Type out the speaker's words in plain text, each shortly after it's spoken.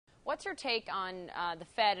What's your take on the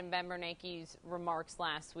Fed and Ben Bernanke's remarks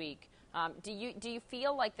last week? Do you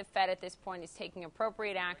feel like the Fed at this point is taking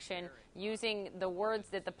appropriate action, using the words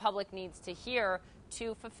that the public needs to hear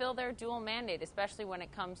to fulfill their dual mandate, especially when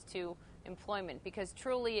it comes to employment? Because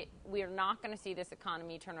truly, we are not going to see this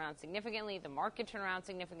economy turn around significantly, the market turn around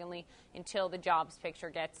significantly, until the jobs picture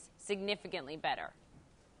gets significantly better.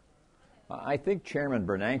 I think Chairman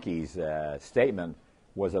Bernanke's statement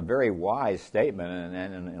was a very wise statement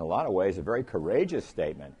and in a lot of ways a very courageous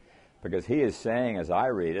statement, because he is saying, as I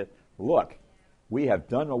read it, look, we have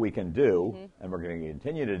done what we can do, and we're going to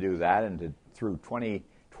continue to do that through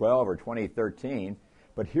 2012 or 2013,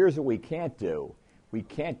 but here's what we can't do. We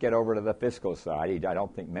can't get over to the fiscal side. He, I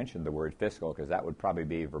don't think, mentioned the word fiscal, because that would probably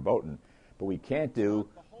be verboten, but we can't do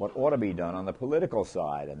what ought to be done on the political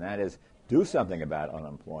side, and that is do something about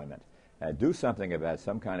unemployment. Do something about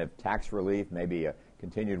some kind of tax relief, maybe a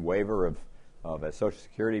continued waiver of a Social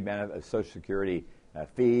Security benefit, Social Security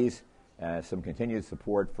fees, some continued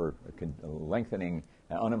support for lengthening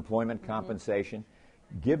unemployment compensation.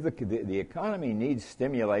 Give the economy needs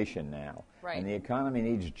stimulation now, and the economy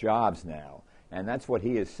needs jobs now, and that's what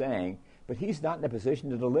he is saying. But he's not in a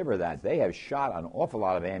position to deliver that. They have shot an awful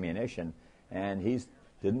lot of ammunition, and he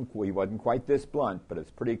wasn't quite this blunt, but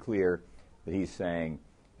it's pretty clear that he's saying,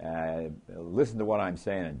 listen to what I'm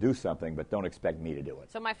saying and do something, but don't expect me to do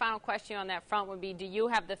it. So my final question on that front would be, do you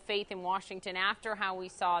have the faith in Washington, after how we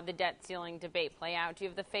saw the debt ceiling debate play out, do you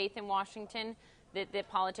have the faith in Washington that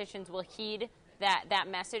politicians will heed that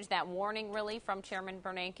message, that warning really from Chairman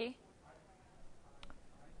Bernanke?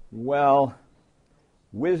 Well,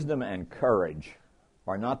 wisdom and courage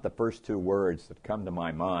are not the first two words that come to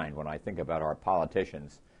my mind when I think about our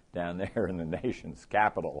politicians down there in the nation's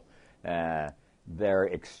capital. They're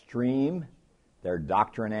extreme, they're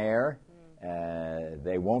doctrinaire,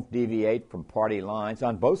 they won't deviate from party lines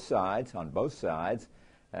on both sides,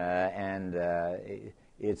 and I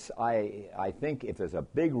think if there's a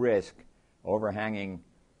big risk overhanging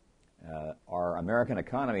our American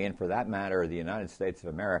economy, and for that matter the United States of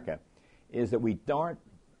America, is that we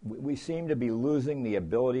seem to be losing the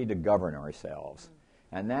ability to govern ourselves,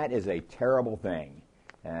 and that is a terrible thing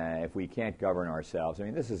if we can't govern ourselves. I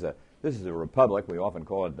mean, this is a republic. We often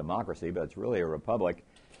call it democracy, but it's really a republic,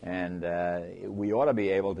 and we ought to be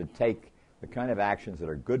able to take the kind of actions that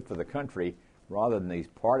are good for the country rather than these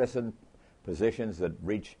partisan positions that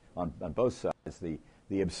reach on both sides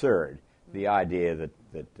the absurd. The idea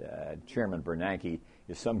that Chairman Bernanke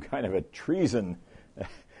is some kind of a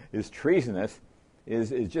is treasonous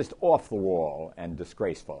is just off the wall and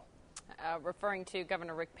disgraceful. Referring to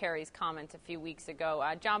Governor Rick Perry's comments a few weeks ago.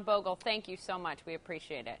 John Bogle, thank you so much. We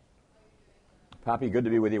appreciate it. Poppy, good to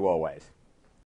be with you always.